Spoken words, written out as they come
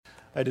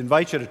I'd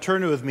invite you to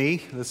turn with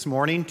me this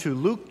morning to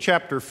Luke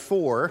chapter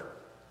 4.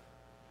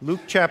 Luke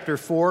chapter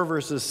 4,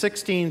 verses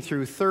 16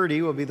 through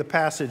 30 will be the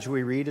passage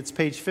we read. It's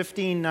page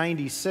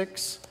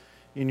 1596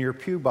 in your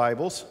pew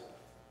Bibles.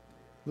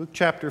 Luke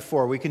chapter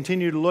 4. We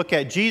continue to look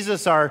at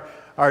Jesus, our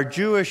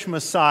Jewish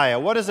Messiah.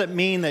 What does it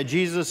mean that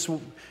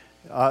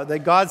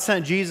that God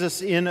sent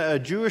Jesus in a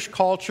Jewish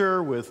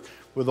culture with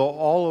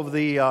all of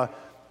the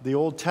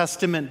Old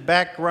Testament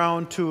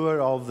background to it,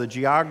 all of the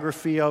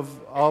geography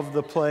of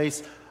the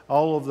place,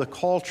 all of the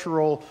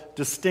cultural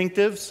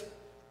distinctives?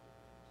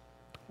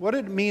 What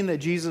did it mean that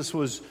Jesus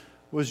was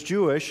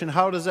Jewish, and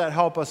how does that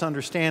help us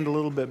understand a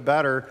little bit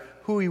better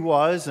who he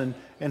was and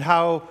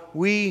how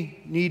we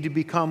need to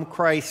become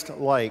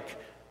Christ-like,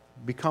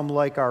 become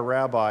like our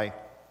rabbi?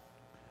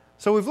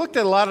 So we've looked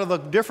at a lot of the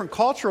different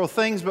cultural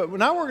things, but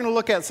now we're going to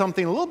look at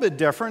something a little bit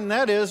different, and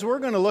that is we're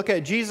going to look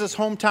at Jesus'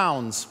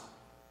 hometowns,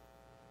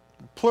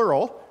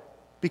 plural,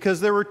 because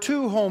there were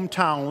two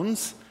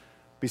hometowns,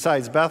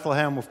 besides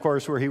Bethlehem, of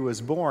course, where he was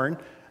born,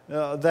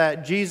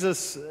 that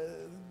Jesus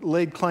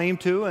laid claim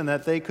to and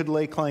that they could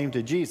lay claim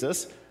to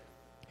Jesus.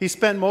 He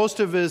spent most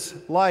of his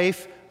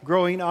life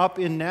growing up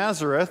in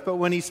Nazareth, but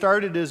when he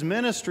started his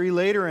ministry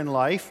later in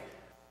life,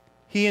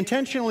 he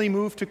intentionally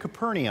moved to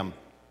Capernaum.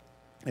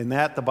 And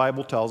that, the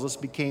Bible tells us,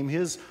 became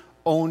his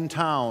own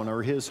town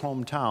or his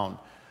hometown.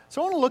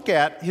 So I want to look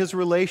at his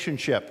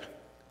relationship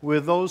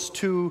with those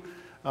two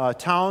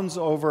towns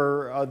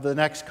over the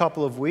next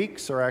couple of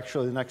weeks, or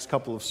actually the next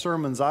couple of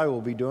sermons I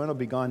will be doing. I'll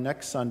be gone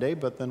next Sunday,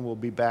 but then we'll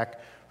be back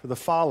for the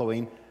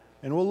following.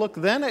 And we'll look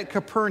then at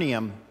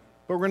Capernaum.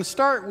 But we're going to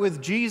start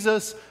with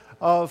Jesus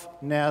of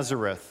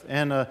Nazareth,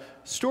 and a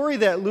story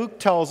that Luke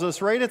tells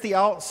us right at the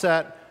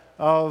outset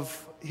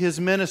of his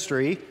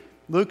ministry.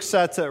 Luke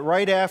sets it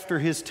right after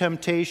his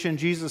temptation.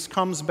 Jesus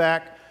comes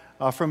back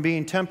from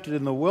being tempted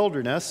in the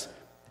wilderness.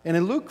 And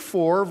in Luke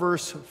 4,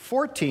 verse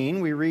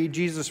 14, we read,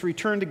 Jesus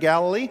returned to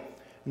Galilee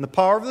in the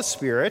power of the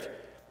Spirit,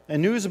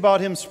 and news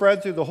about him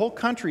spread through the whole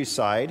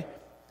countryside.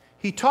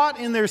 He taught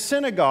in their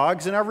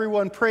synagogues, and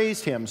everyone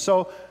praised him.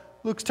 So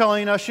Luke's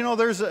telling us,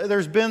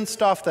 there's been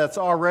stuff that's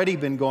already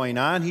been going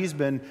on.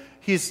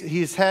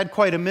 He's had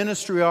quite a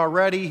ministry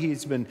already.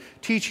 He's been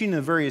teaching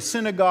in various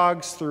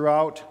synagogues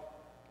throughout.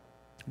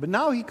 But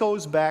now he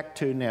goes back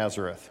to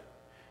Nazareth.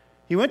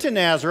 He went to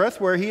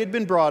Nazareth, where he had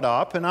been brought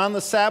up, and on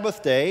the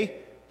Sabbath day,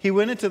 he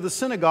went into the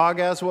synagogue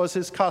as was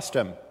his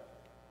custom,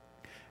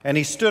 and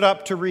he stood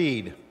up to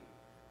read.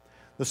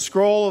 The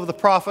scroll of the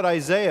prophet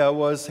Isaiah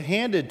was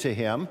handed to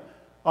him.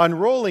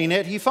 Unrolling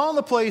it, he found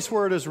the place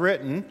where it is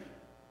written,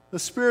 "The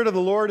Spirit of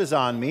the Lord is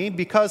on me,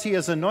 because he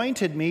has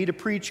anointed me to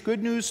preach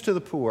good news to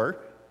the poor.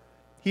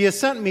 He has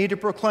sent me to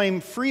proclaim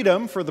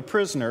freedom for the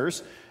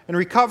prisoners and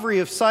recovery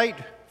of sight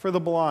for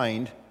the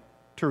blind,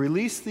 to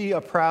release the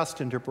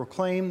oppressed and to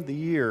proclaim the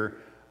year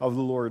of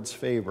the Lord's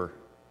favor."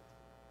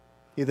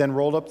 He then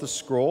rolled up the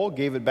scroll,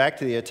 gave it back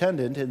to the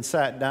attendant, and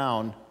sat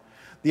down.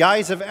 The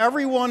eyes of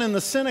everyone in the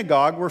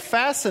synagogue were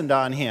fastened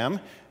on him,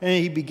 and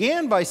he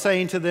began by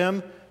saying to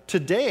them,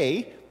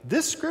 "Today,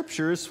 this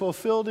scripture is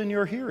fulfilled in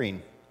your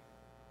hearing."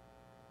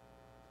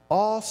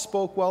 All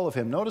spoke well of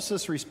him. Notice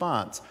this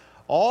response.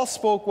 All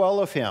spoke well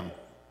of him,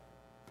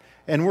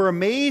 and were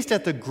amazed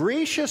at the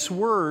gracious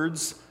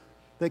words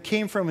that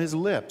came from his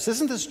lips.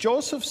 "Isn't this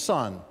Joseph's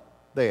son?"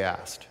 they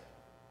asked.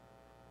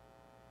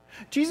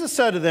 Jesus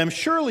said to them,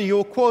 "Surely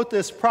you'll quote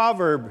this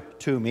proverb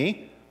to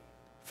me,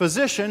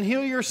 'Physician,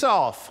 heal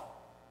yourself.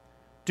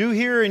 Do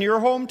here in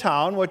your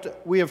hometown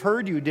what we have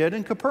heard you did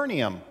in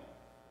Capernaum.'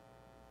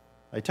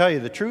 I tell you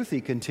the truth," he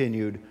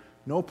continued,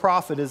 "no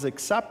prophet is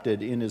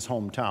accepted in his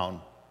hometown.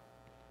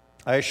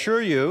 I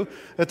assure you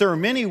that there were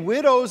many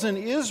widows in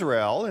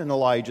Israel in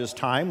Elijah's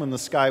time, when the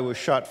sky was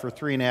shut for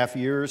 3.5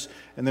 years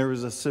and there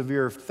was a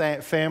severe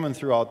famine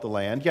throughout the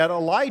land. Yet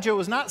Elijah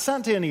was not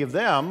sent to any of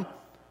them,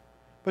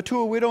 but to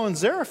a widow in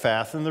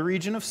Zarephath in the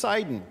region of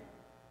Sidon.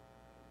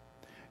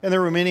 And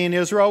there were many in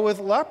Israel with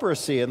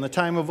leprosy in the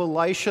time of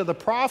Elisha the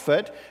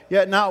prophet,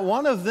 yet not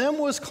one of them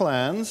was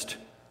cleansed,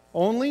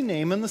 only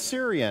Naaman the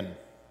Syrian."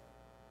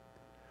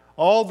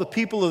 All the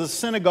people of the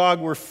synagogue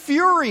were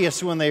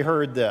furious when they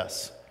heard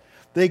this.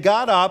 They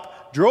got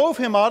up, drove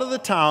him out of the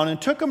town,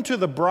 and took him to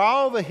the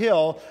brow of a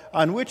hill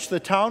on which the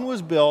town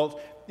was built,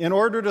 in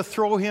order to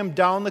throw him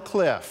down the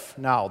cliff.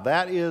 Now,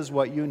 that is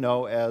what you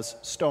know as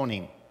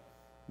stoning.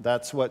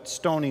 That's what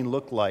stoning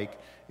looked like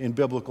in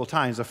biblical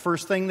times. The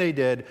first thing they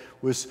did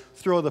was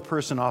throw the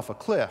person off a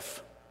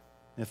cliff.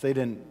 If they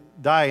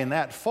didn't die in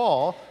that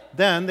fall,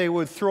 then they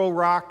would throw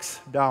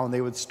rocks down.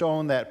 They would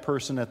stone that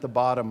person at the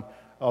bottom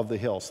of the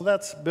hill. So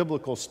that's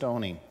biblical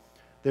stoning.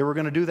 They were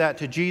going to do that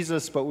to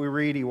Jesus, but we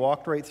read he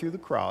walked right through the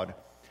crowd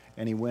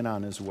and he went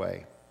on his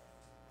way.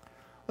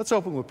 Let's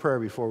open with prayer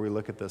before we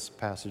look at this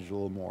passage a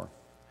little more.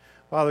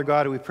 Father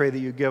God, we pray that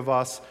you give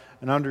us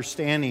an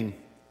understanding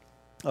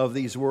of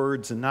these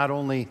words, and not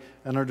only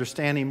an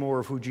understanding more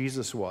of who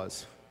Jesus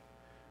was,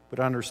 but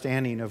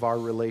understanding of our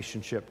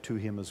relationship to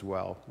him as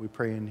well. We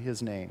pray in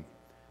his name.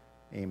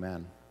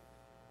 Amen.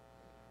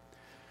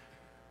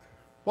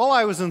 While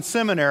I was in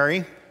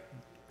seminary,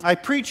 I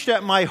preached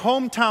at my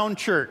hometown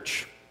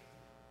church.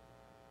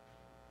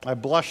 I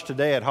blush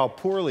today at how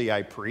poorly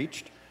I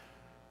preached.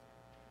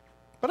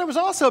 But I was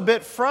also a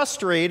bit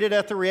frustrated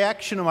at the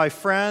reaction of my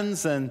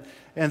friends and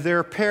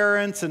their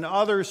parents and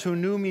others who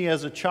knew me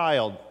as a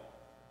child.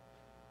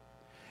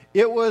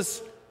 It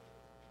was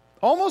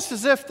almost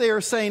as if they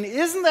were saying,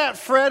 "Isn't that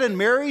Fred and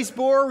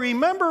Marysboro?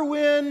 Remember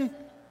when?"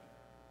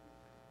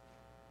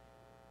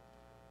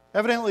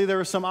 Evidently, there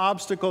was some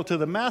obstacle to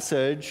the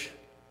message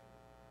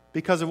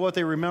because of what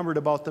they remembered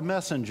about the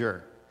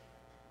messenger.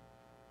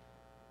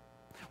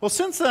 Well,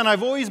 since then,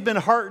 I've always been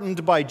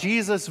heartened by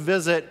Jesus'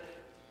 visit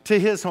to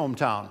his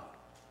hometown,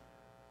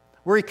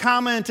 where he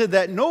commented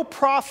that no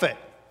prophet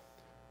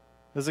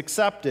is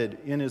accepted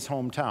in his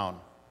hometown.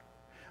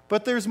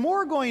 But there's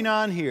more going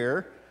on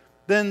here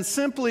than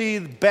simply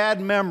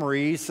bad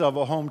memories of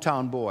a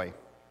hometown boy.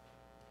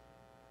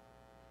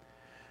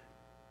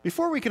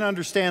 Before we can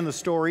understand the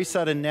story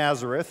set in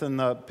Nazareth, and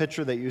the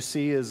picture that you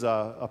see is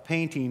a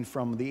painting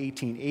from the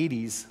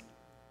 1880s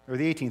or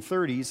the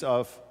 1830s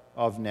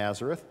of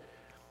Nazareth,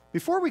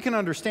 before we can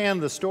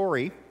understand the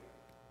story,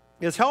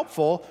 it's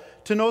helpful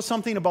to know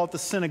something about the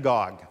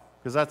synagogue,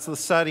 because that's the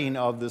setting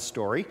of this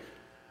story.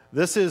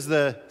 This is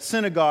the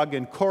synagogue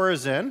in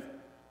Chorazin.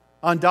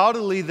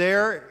 Undoubtedly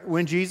there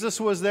when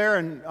Jesus was there,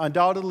 and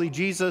undoubtedly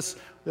this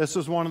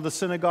was one of the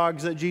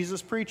synagogues that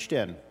Jesus preached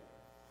in.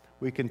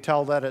 We can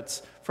tell that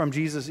it's from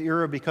Jesus'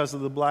 era because of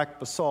the black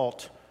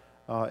basalt,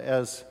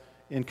 as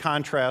in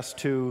contrast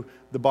to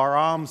the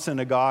Bar-Am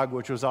synagogue,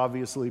 which was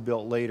obviously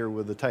built later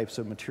with the types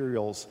of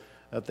materials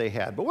that they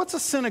had. But what's a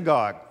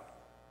synagogue?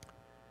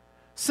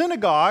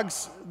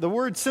 Synagogues, the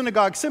word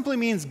synagogue simply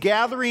means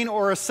gathering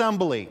or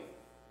assembly.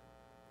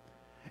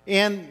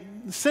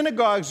 And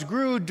synagogues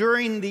grew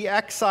during the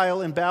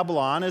exile in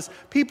Babylon as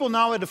people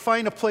now had to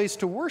find a place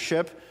to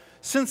worship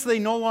since they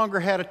no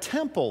longer had a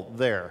temple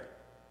there.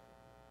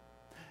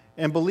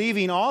 And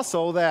believing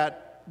also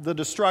that the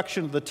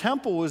destruction of the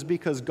temple was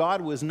because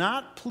God was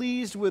not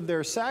pleased with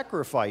their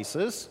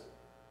sacrifices,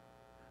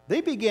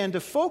 they began to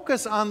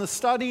focus on the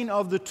studying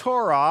of the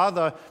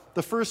Torah,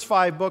 the first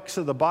 5 books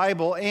of the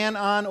Bible, and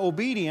on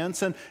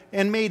obedience,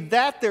 and made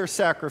that their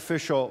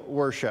sacrificial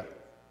worship.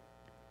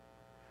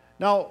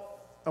 Now,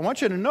 I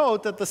want you to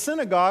note that the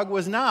synagogue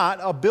was not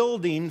a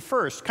building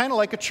first, kind of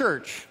like a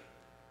church.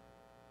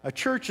 A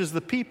church is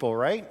the people,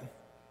 right?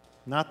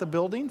 Not the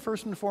building,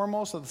 first and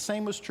foremost. The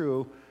same was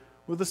true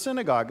with the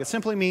synagogue. It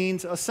simply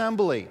means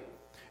assembly.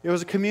 It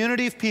was a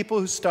community of people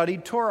who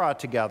studied Torah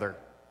together.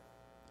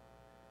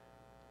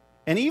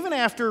 And even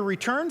after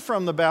return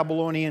from the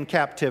Babylonian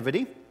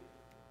captivity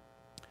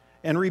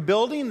and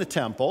rebuilding the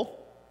temple,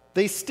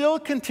 they still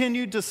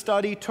continued to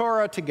study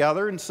Torah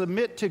together and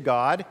submit to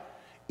God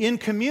in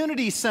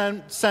community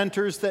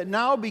centers that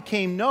now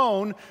became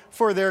known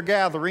for their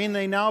gathering.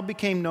 They now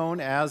became known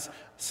as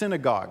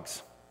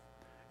synagogues.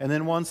 And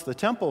then once the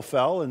temple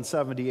fell in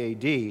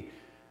 70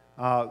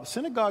 AD,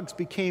 synagogues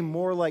became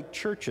more like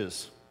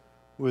churches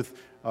with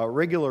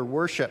regular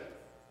worship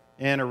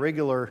and a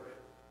regular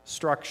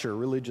structure,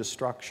 religious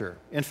structure.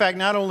 In fact,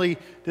 not only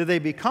did they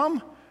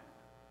become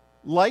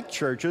like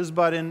churches,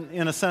 but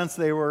in a sense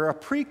they were a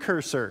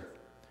precursor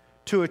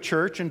to a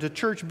church and to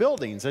church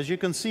buildings. As you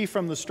can see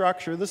from the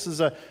structure, this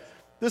is an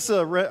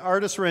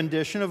artist's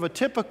rendition of a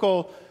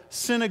typical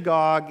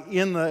synagogue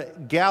in the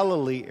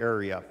Galilee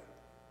area.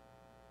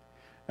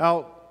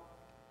 Now,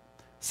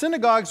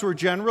 synagogues were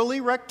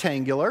generally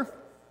rectangular,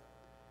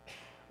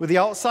 with the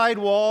outside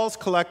walls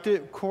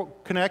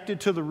connected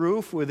to the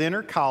roof with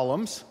inner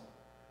columns,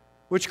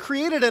 which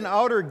created an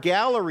outer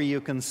gallery you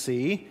can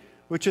see,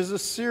 which is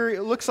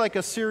it looks like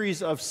a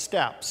series of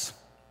steps.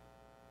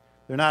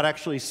 They're not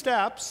actually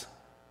steps,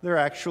 they're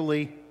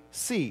actually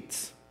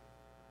seats.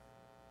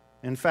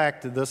 In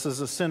fact, this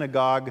is a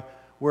synagogue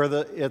where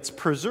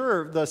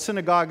the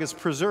synagogue is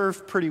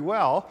preserved pretty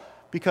well,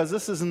 because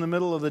this is in the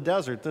middle of the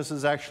desert. This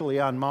is actually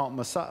on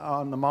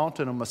the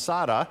mountain of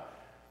Masada,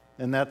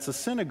 and that's a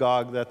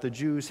synagogue that the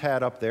Jews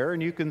had up there.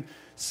 And you can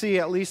see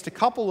at least a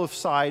couple of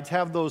sides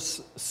have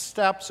those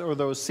steps or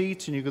those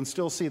seats, and you can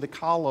still see the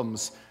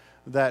columns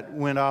that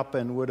went up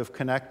and would have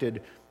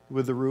connected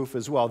with the roof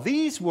as well.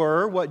 These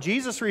were what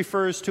Jesus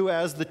refers to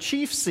as the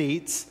chief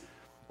seats,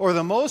 or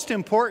the most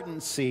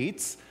important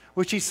seats,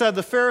 which he said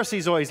the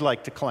Pharisees always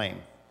liked to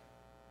claim.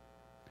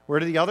 Where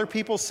did the other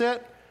people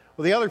sit?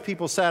 Well, the other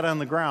people sat on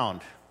the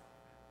ground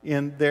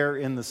in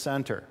the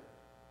center.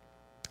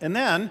 And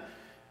then,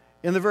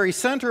 in the very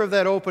center of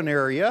that open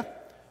area,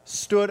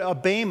 stood a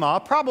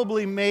bema,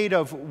 probably made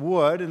of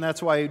wood, and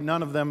that's why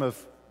none of them have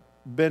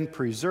been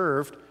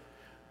preserved.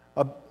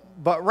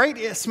 But right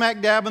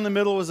smack dab in the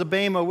middle was a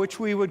bema, which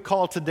we would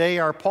call today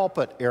our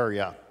pulpit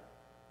area,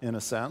 in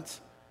a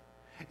sense.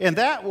 And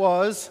that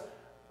was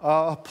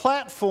a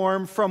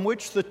platform from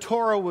which the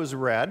Torah was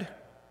read.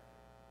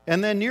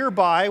 And then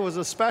nearby was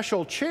a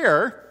special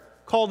chair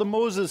called a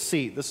Moses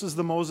seat. This is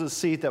the Moses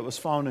seat that was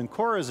found in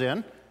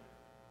Chorazin.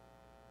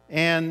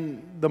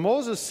 And the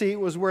Moses seat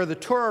was where the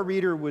Torah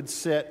reader would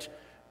sit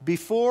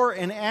before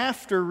and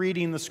after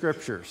reading the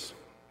scriptures.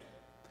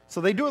 So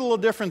they do it a little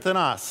different than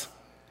us.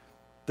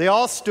 They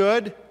all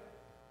stood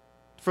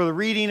for the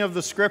reading of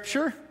the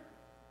Scripture.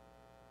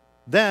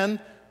 Then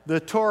the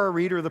Torah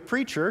reader, the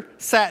preacher,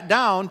 sat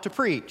down to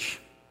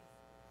preach.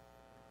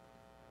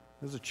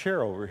 There's a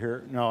chair over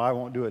here. No, I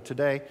won't do it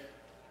today.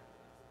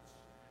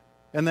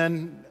 And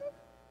then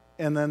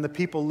the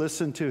people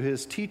listened to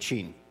his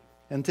teaching.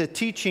 And to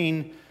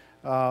teaching,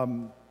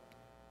 then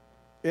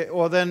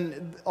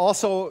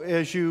also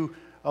as you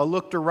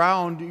looked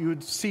around, you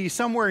would see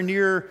somewhere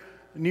near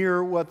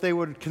what they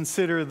would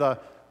consider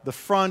the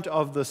front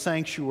of the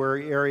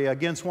sanctuary area,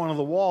 against one of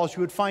the walls,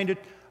 you would find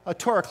a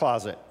Torah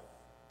closet.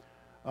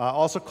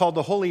 Also called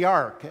the Holy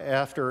Ark,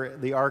 after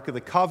the Ark of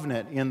the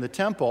Covenant in the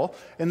temple.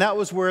 And that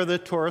was where the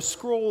Torah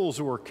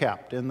scrolls were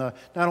kept. And not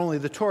only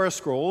the Torah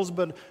scrolls,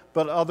 but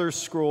other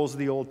scrolls of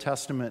the Old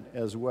Testament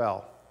as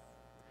well.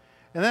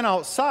 And then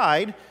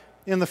outside,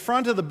 in the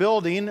front of the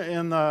building,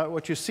 in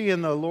what you see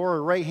in the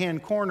lower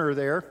right-hand corner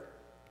there,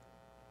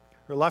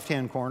 or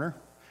left-hand corner,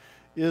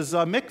 is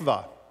a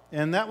mikvah.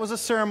 And that was a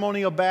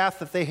ceremonial bath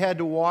that they had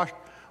to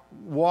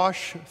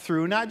wash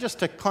through, not just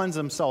to cleanse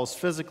themselves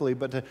physically,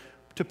 but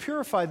to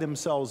purify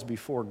themselves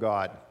before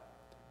God.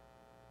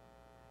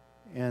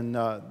 And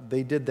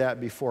they did that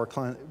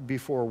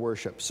before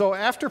worship. So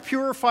after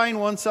purifying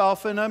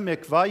oneself in a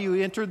mikvah, you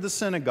entered the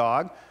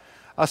synagogue.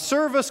 A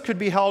service could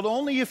be held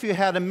only if you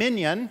had a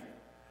minyan,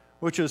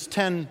 which was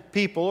 10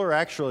 people, or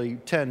actually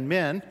 10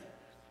 men.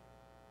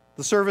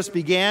 The service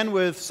began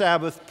with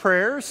Sabbath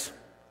prayers,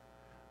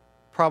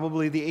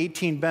 probably the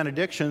 18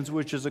 benedictions,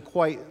 which is a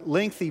quite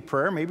lengthy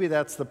prayer. Maybe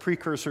that's the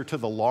precursor to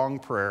the long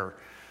prayer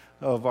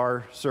of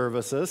our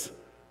services.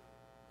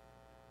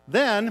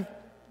 Then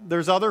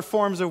there's other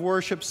forms of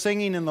worship,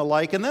 singing and the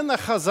like. And then the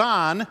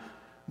chazan,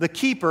 the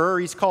keeper,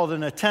 he's called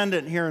an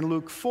attendant here in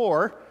Luke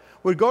 4,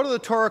 would go to the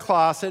Torah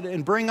closet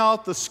and bring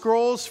out the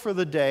scrolls for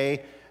the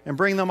day and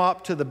bring them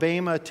up to the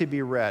bema to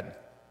be read.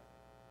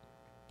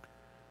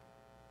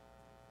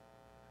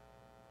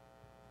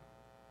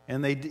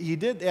 And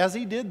as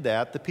he did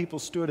that, the people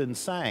stood and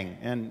sang.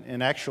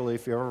 And actually,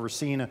 if you've ever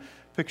seen a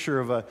picture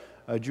of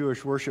a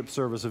Jewish worship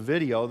service, a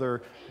video,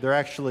 they're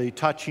actually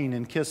touching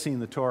and kissing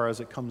the Torah as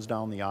it comes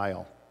down the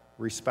aisle.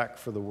 Respect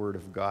for the Word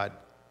of God.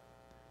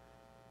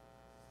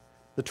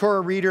 The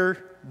Torah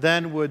reader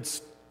then would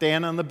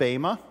stand on the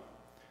bema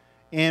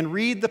and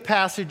read the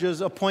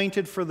passages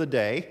appointed for the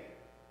day,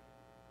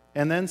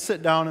 and then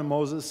sit down in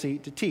Moses'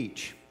 seat to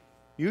teach.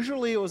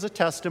 Usually it was a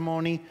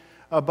testimony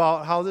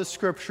about how this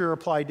scripture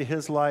applied to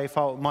his life,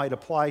 how it might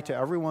apply to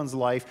everyone's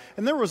life,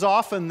 and there was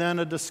often then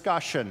a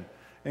discussion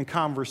and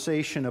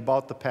conversation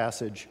about the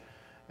passage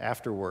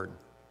afterward.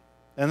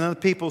 And then the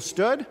people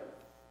stood,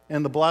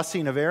 and the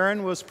blessing of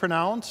Aaron was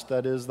pronounced,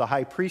 that is the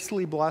high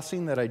priestly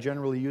blessing that I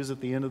generally use at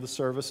the end of the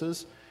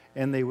services,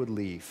 and they would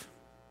leave.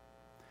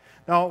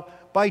 Now,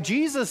 by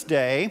Jesus'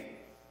 day,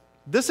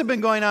 this had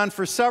been going on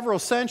for several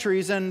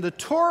centuries, and the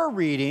Torah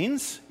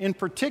readings, in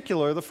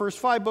particular, the first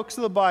 5 books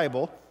of the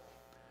Bible,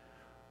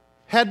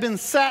 had been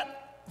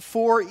set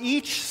for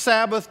each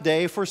Sabbath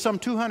day for some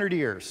 200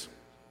 years.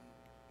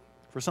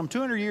 For some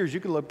 200 years, you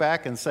could look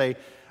back and say,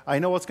 I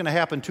know what's going to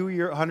happen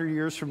 200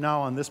 years from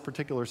now on this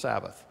particular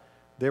Sabbath.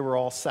 They were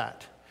all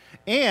set.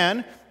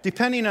 And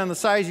depending on the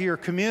size of your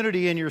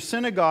community and your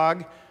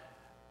synagogue,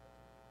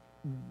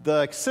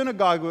 the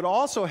synagogue would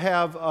also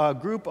have a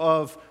group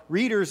of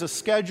readers, a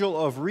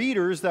schedule of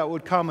readers that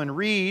would come and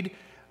read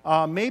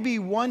maybe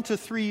 1 to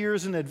 3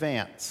 years in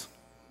advance.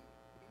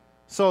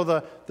 So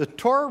the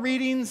Torah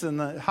readings and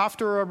the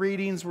Haftarah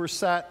readings were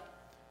set.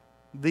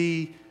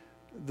 The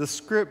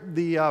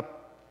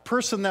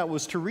person that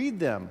was to read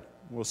them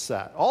was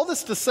set. All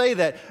this to say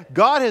that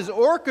God has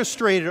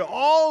orchestrated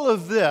all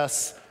of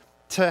this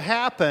to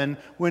happen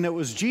when it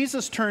was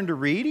Jesus' turn to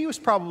read. He was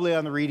probably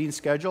on the reading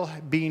schedule,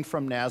 being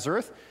from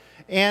Nazareth,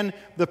 and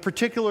the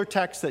particular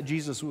text that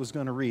Jesus was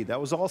going to read. That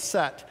was all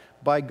set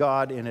by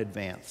God in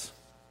advance.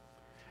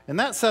 And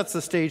that sets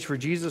the stage for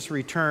Jesus'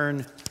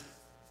 return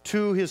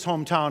to his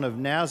hometown of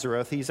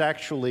Nazareth. He's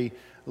actually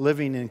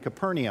living in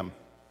Capernaum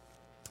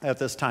at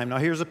this time. Now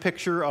here's a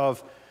picture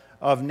of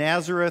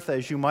Nazareth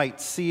as you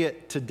might see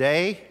it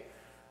today.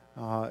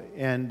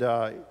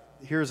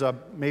 Here's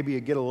maybe you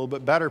get a little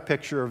bit better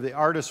picture of the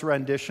artist's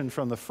rendition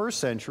from the first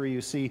century.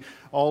 You see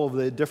all of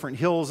the different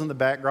hills in the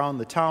background,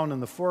 the town in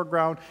the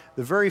foreground.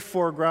 The very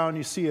foreground,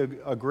 you see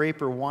a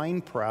grape or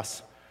wine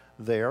press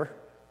there.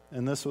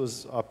 And this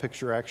was a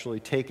picture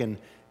actually taken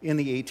in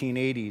the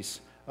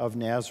 1880s of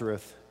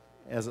Nazareth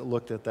as it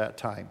looked at that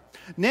time.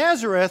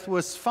 Nazareth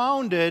was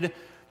founded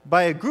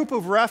by a group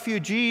of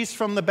refugees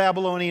from the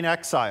Babylonian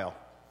exile.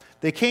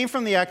 They came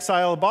from the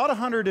exile about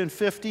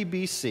 150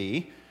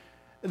 BC.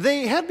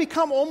 They had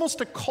become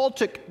almost a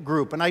cultic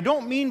group, and I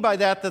don't mean by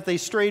that they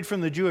strayed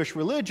from the Jewish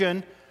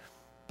religion,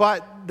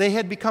 but they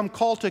had become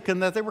cultic in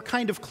that they were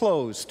kind of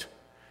closed,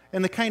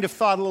 and they kind of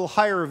thought a little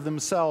higher of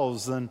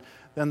themselves than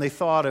they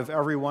thought of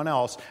everyone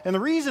else. And the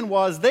reason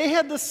was they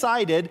had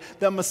decided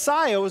that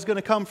Messiah was going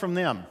to come from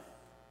them.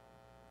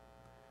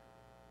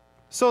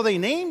 So they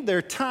named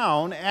their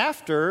town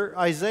after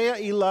Isaiah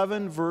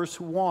 11, verse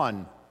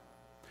 1.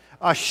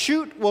 A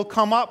shoot will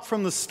come up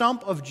from the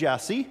stump of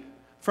Jesse.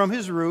 From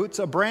his roots,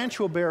 a branch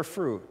will bear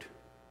fruit.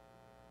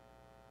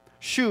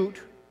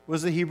 Shoot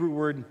was the Hebrew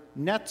word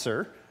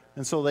netzer,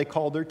 and so they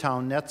called their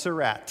town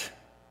Nazareth.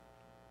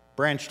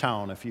 Branch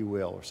town, if you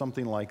will, or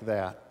something like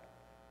that.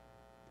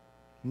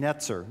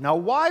 Netzer. Now,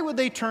 why would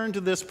they turn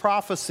to this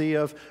prophecy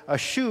of a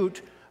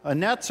shoot, a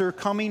netzer,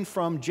 coming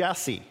from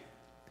Jesse?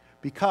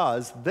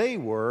 Because they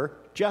were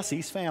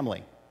Jesse's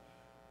family.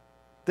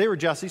 They were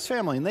Jesse's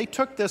family, and they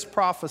took this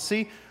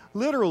prophecy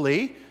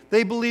literally.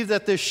 They believed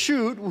that this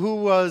shoot, who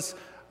was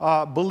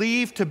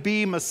believed to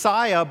be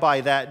Messiah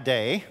by that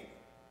day,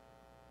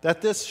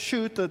 that this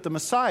shoot, that the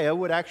Messiah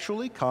would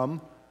actually come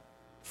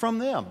from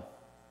them.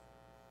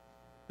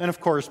 And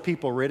of course,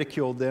 people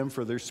ridiculed them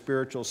for their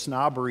spiritual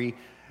snobbery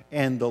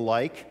and the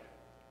like,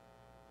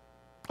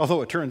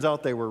 although it turns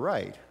out they were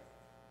right.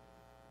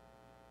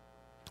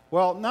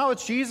 Well, now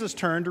it's Jesus'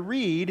 turn to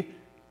read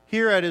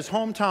here at his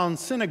hometown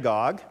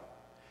synagogue.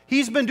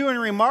 He's been doing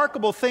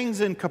remarkable things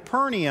in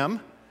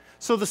Capernaum,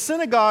 so the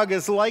synagogue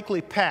is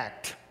likely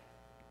packed.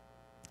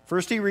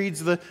 First, he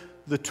reads the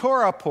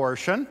Torah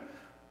portion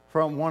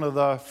from one of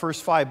the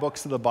first 5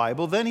 books of the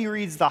Bible. Then he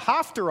reads the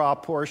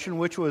Haftarah portion,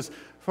 which was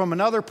from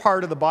another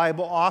part of the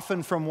Bible,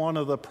 often from one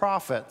of the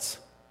prophets.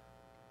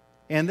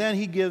 And then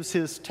he gives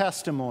his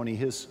testimony,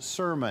 his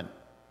sermon.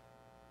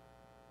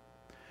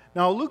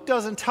 Now, Luke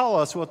doesn't tell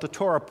us what the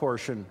Torah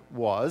portion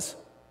was,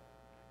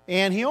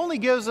 and he only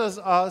gives us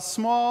a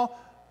small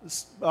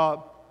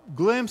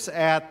glimpse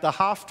at the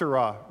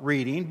Haftarah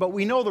reading, but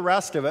we know the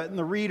rest of it, and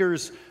the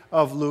readers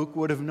of Luke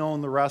would have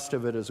known the rest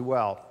of it as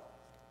well.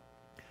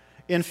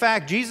 In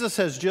fact, Jesus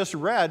has just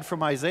read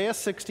from Isaiah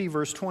 60,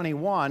 verse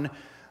 21,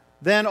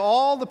 "Then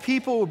all the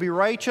people will be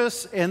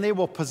righteous, and they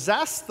will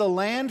possess the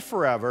land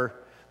forever.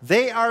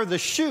 They are the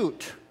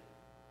shoot,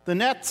 the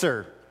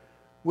netzer,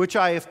 which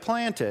I have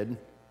planted."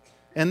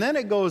 And then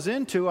it goes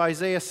into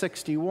Isaiah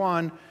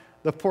 61,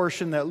 the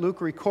portion that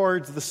Luke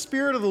records, "The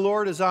Spirit of the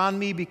Lord is on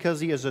me because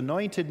he has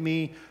anointed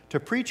me to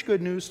preach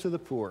good news to the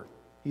poor.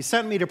 He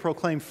sent me to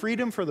proclaim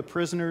freedom for the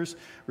prisoners,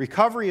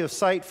 recovery of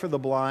sight for the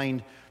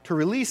blind, to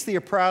release the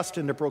oppressed,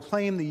 and to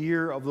proclaim the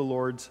year of the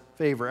Lord's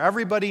favor."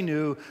 Everybody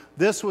knew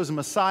this was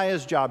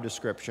Messiah's job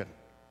description.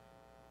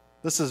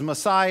 This is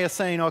Messiah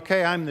saying,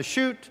 okay, I'm the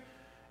shoot,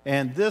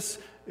 and this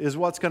is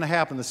what's going to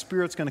happen. The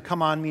Spirit's going to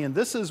come on me, and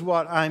this is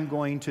what I'm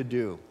going to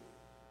do.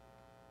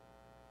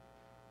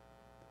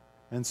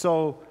 And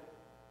so,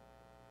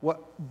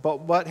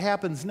 what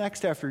happens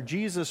next after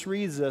Jesus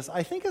reads this,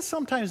 I think is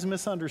sometimes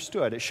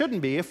misunderstood. It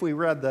shouldn't be if we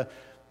read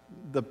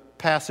the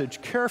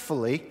passage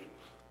carefully.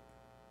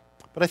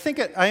 But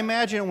I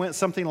imagine it went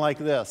something like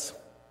this.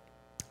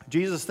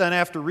 Jesus then,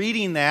 after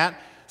reading that,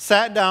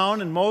 sat down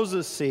in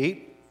Moses'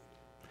 seat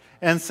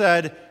and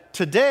said,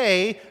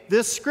 "Today,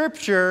 this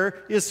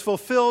scripture is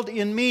fulfilled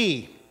in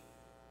me."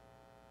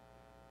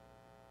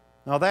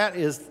 Now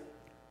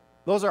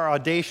those are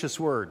audacious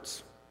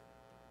words.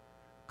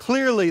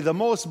 Clearly the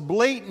most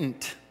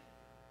blatant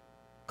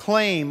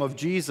claim of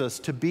Jesus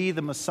to be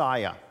the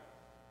Messiah.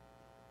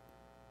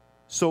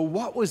 So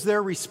what was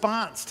their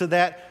response to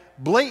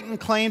that blatant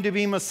claim to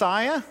be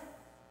Messiah?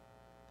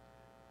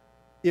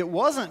 It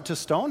wasn't to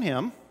stone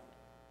him.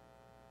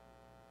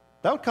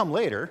 That would come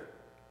later.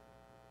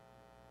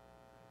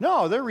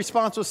 No, their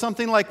response was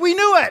something like, "We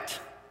knew it!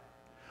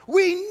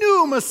 We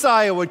knew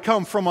Messiah would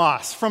come from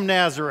us, from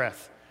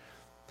Nazareth.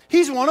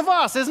 He's one of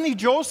us. Isn't he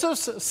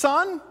Joseph's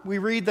son?" We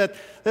read that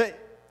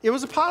it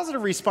was a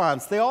positive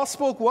response. They all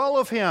spoke well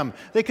of him.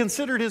 They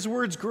considered his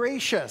words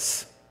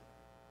gracious.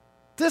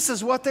 This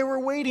is what they were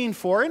waiting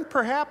for, and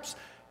perhaps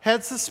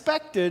had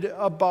suspected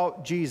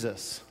about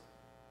Jesus.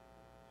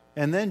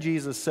 And then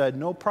Jesus said,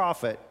 "No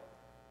prophet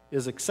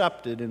is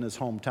accepted in his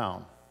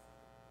hometown."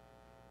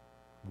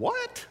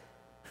 What?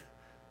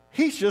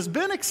 He's just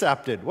been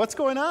accepted. What's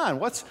going on?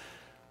 What's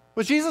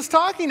Jesus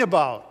talking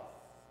about?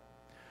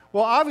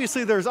 Well,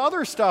 obviously there's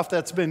other stuff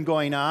that's been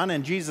going on,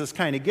 and Jesus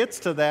kind of gets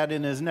to that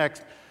in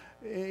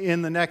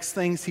the next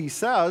things he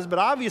says. But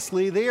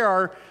obviously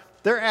they're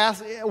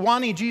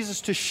wanting Jesus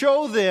to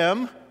show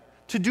them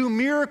to do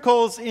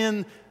miracles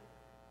in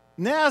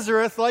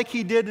Nazareth like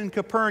he did in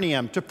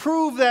Capernaum, to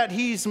prove that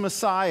he's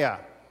Messiah.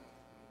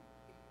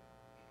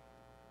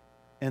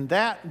 And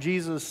that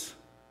Jesus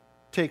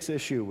takes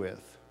issue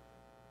with.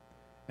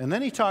 And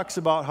then he talks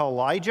about how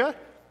Elijah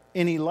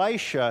and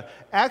Elisha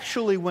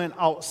actually went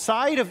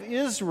outside of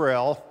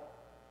Israel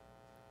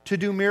to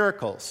do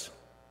miracles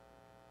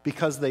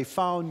because they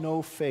found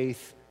no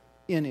faith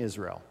in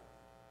Israel.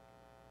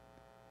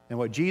 And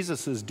what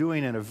Jesus is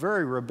doing in a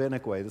very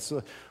rabbinic way, this is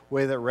a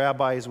way that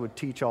rabbis would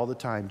teach all the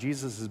time,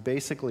 Jesus is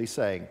basically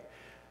saying,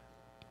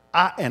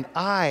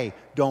 I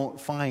don't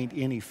find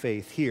any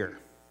faith here,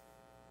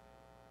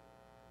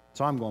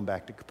 so I'm going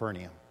back to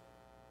Capernaum.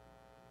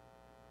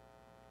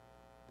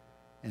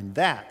 And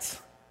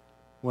that's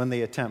when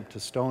they attempt to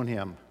stone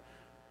him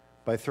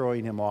by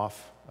throwing him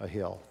off a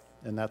hill.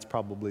 And that's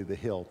probably the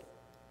hill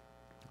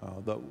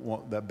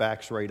that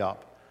backs right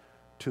up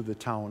to the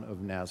town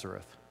of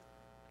Nazareth.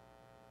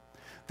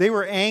 They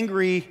were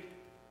angry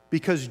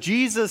because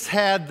Jesus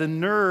had the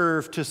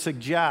nerve to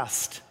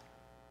suggest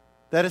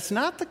that it's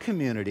not the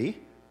community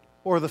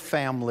or the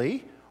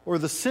family or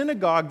the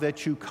synagogue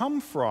that you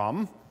come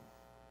from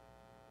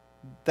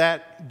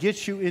that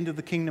gets you into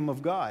the kingdom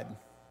of God,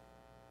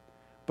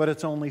 but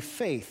it's only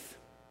faith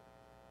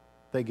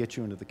that gets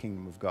you into the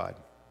kingdom of God.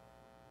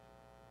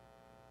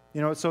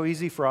 You know, it's so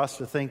easy for us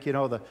to think,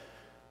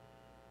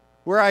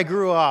 where I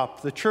grew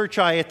up, the church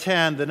I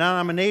attend, the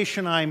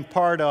denomination I'm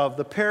part of,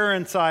 the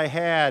parents I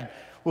had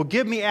will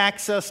give me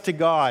access to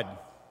God.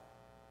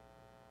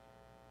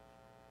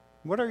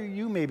 What are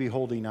you maybe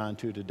holding on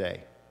to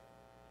today?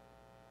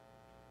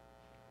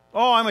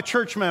 Oh, I'm a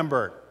church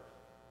member.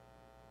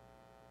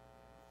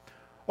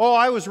 Oh,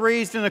 I was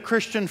raised in a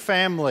Christian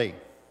family.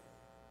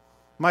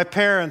 My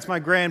parents, my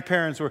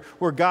grandparents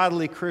were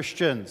godly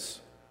Christians.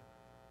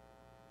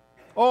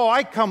 Oh,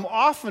 I come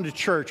often to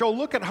church. Oh,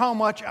 look at how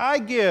much I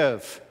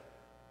give.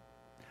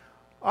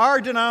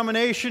 Our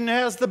denomination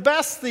has the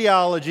best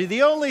theology,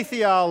 the only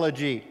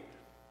theology.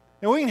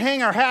 And we can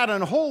hang our hat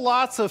on whole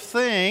lots of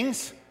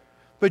things,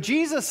 but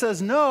Jesus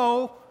says,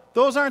 no,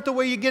 those aren't the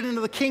way you get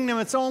into the kingdom.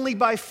 It's only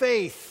by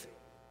faith.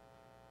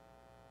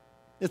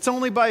 It's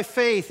only by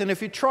faith. And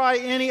if you try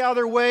any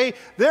other way,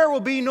 there will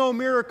be no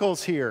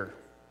miracles here.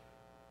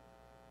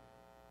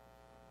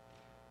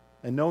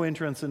 And no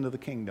entrance into the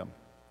kingdom.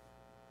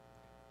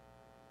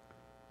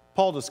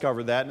 Paul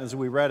discovered that, and as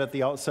we read at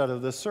the outset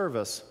of this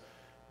service,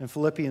 in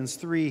Philippians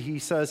 3, he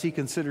says he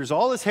considers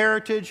all his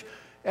heritage,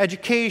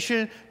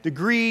 education,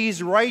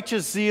 degrees,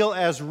 righteous zeal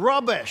as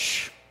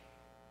rubbish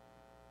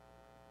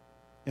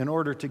in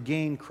order to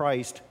gain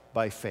Christ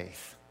by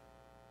faith.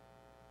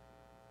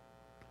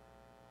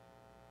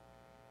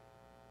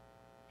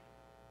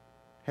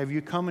 Have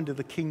you come into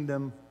the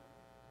kingdom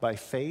by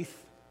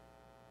faith?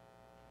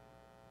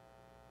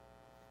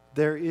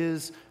 There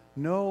is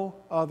no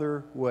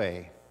other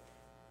way.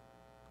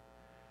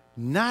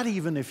 Not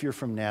even if you're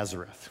from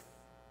Nazareth,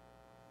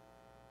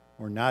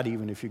 or not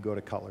even if you go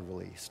to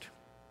Cutlerville East.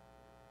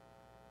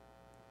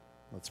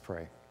 Let's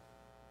pray.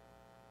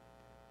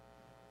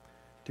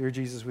 Dear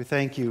Jesus, we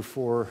thank you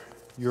for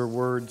your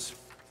words.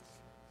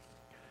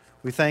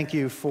 We thank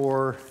you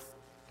for,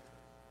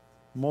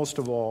 most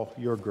of all,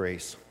 your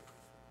grace.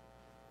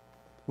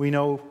 We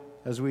know,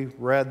 as we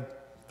read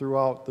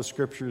throughout the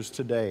scriptures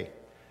today,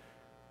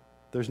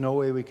 there's no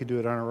way we could do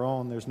it on our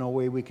own. There's no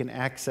way we can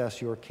access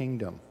your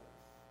kingdom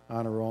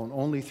on our own,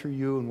 only through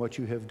you and what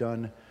you have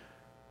done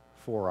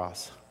for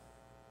us.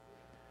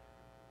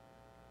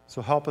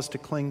 So help us to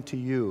cling to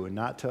you and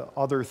not to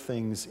other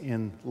things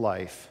in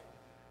life.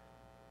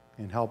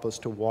 And help us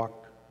to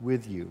walk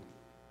with you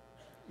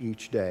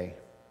each day.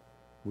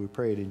 We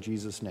pray it in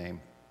Jesus'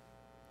 name.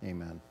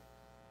 Amen.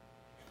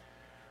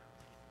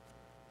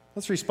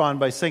 Let's respond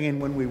by singing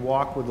When We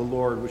Walk with the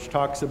Lord, which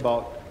talks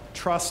about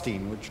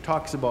trusting, which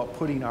talks about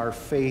putting our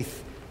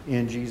faith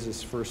in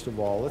Jesus first of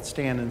all. Let's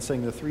stand and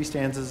sing the three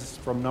stanzas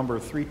from number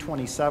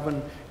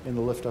 327 in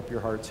the Lift Up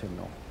Your Hearts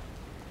hymnal.